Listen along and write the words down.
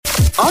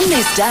On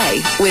this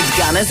day with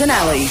Gunners and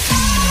Ali.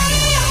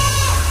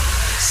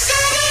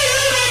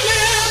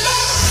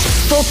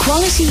 For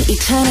quality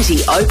Eternity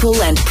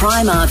Opal and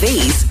Prime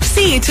RVs,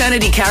 see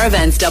Eternity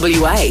Caravans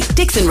WA,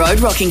 Dixon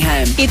Road,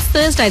 Rockingham. It's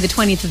Thursday the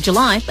 20th of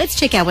July. Let's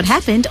check out what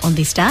happened on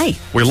this day.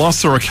 We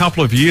lost her a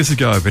couple of years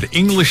ago, but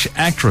English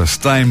actress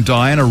Dame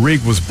Diana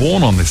Rigg was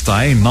born on this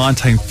day in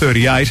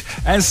 1938,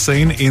 as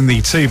seen in the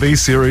TV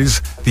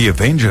series The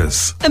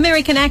Avengers.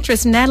 American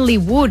actress Natalie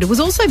Wood was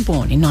also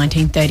born in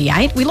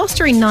 1938. We lost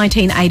her in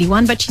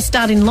 1981, but she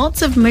starred in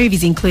lots of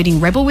movies, including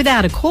Rebel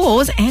Without a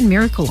Cause and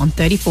Miracle on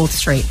 34th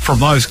Street. From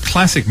those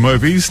classic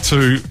movies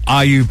to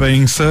Are You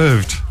Being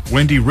Served?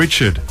 Wendy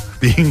Richard,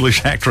 the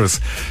English actress.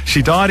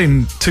 She died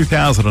in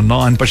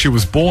 2009, but she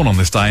was born on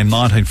this day in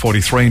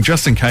 1943. And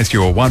just in case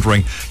you were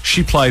wondering,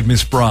 she played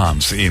Miss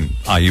Brahms in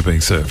Are You Being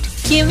Served?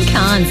 Kim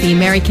Carnes, the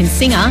American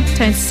singer,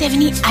 turned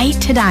 78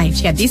 today.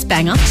 She had this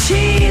banger.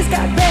 She's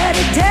got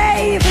Betty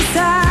Davis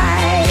eyes.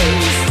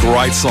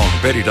 Great song,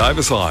 Betty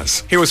Davis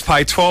Eyes. He was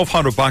paid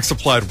 $1,200 to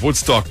play at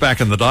Woodstock back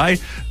in the day.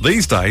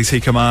 These days, he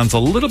commands a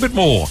little bit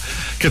more.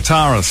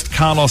 Guitarist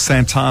Carlos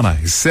Santana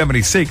is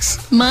 76.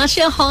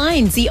 Marsha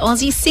Hines, the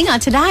Aussie singer,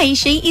 today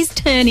she is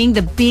turning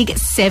the big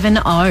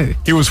 7-0.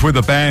 He was with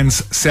the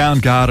bands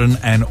Soundgarden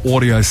and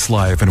Audio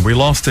Slave, and we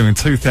lost him in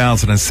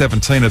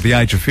 2017 at the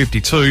age of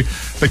 52.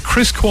 But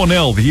Chris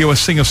Cornell, the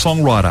US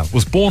singer-songwriter,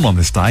 was born on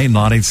this day in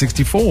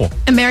 1964.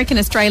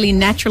 American-Australian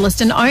naturalist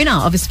and owner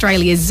of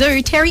Australia's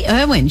Zoo, Terry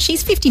Irwin.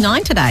 She's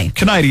 59 today.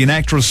 Canadian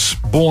actress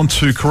born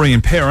to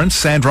Korean parents,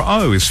 Sandra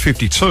Oh, is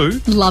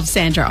 52. Love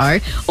Sandra Oh.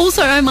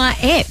 Also Omar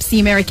Epps, the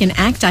American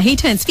actor. He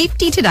turns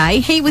 50 today.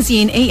 He was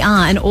in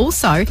ER and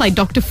also played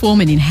Dr.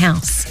 Foreman in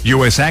House.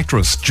 US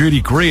actress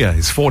Judy Greer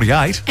is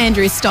 48.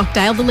 Andrew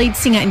Stockdale, the lead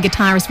singer and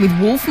guitarist with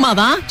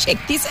Wolfmother. Check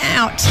this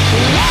out.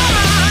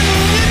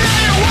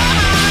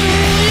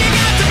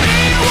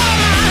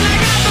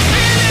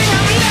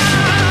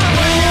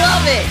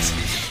 Love it.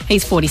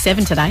 He's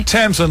 47 today.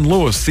 Tamsin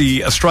Lewis,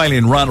 the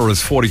Australian runner,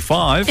 is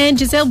 45. And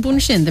Giselle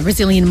Bundchen, the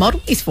Brazilian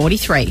model, is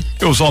 43.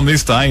 It was on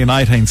this day in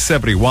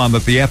 1871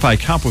 that the FA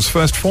Cup was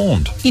first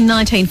formed. In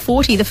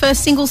 1940, the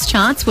first singles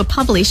charts were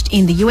published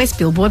in the US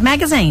Billboard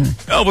magazine.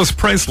 Elvis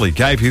Presley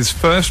gave his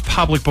first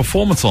public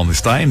performance on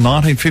this day in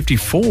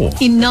 1954.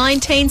 In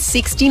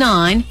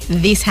 1969,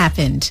 this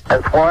happened.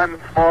 It's one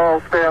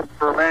small step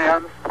for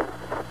man,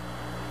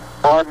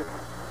 one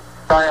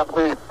giant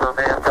leap for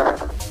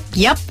mankind.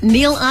 Yep,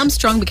 Neil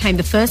Armstrong became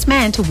the first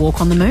man to walk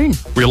on the moon.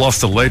 We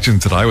lost a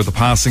legend today with the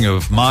passing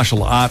of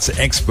martial arts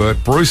expert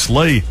Bruce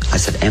Lee. I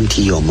said,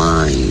 empty your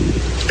mind,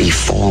 be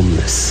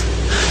formless,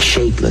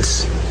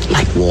 shapeless,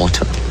 like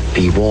water.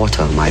 Be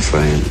water, my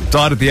friend.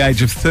 Died at the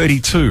age of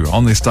 32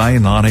 on this day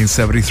in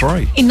 1973.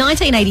 In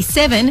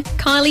 1987,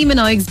 Kylie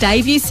Minogue's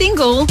debut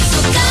single,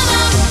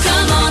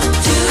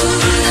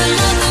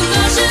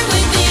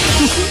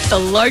 The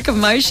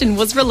Locomotion,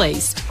 was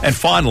released. And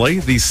finally,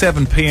 the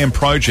 7pm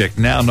project,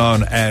 now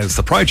known as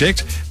The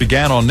Project,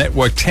 began on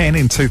Network 10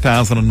 in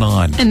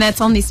 2009. And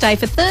that's on this day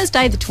for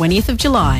Thursday, the 20th of July.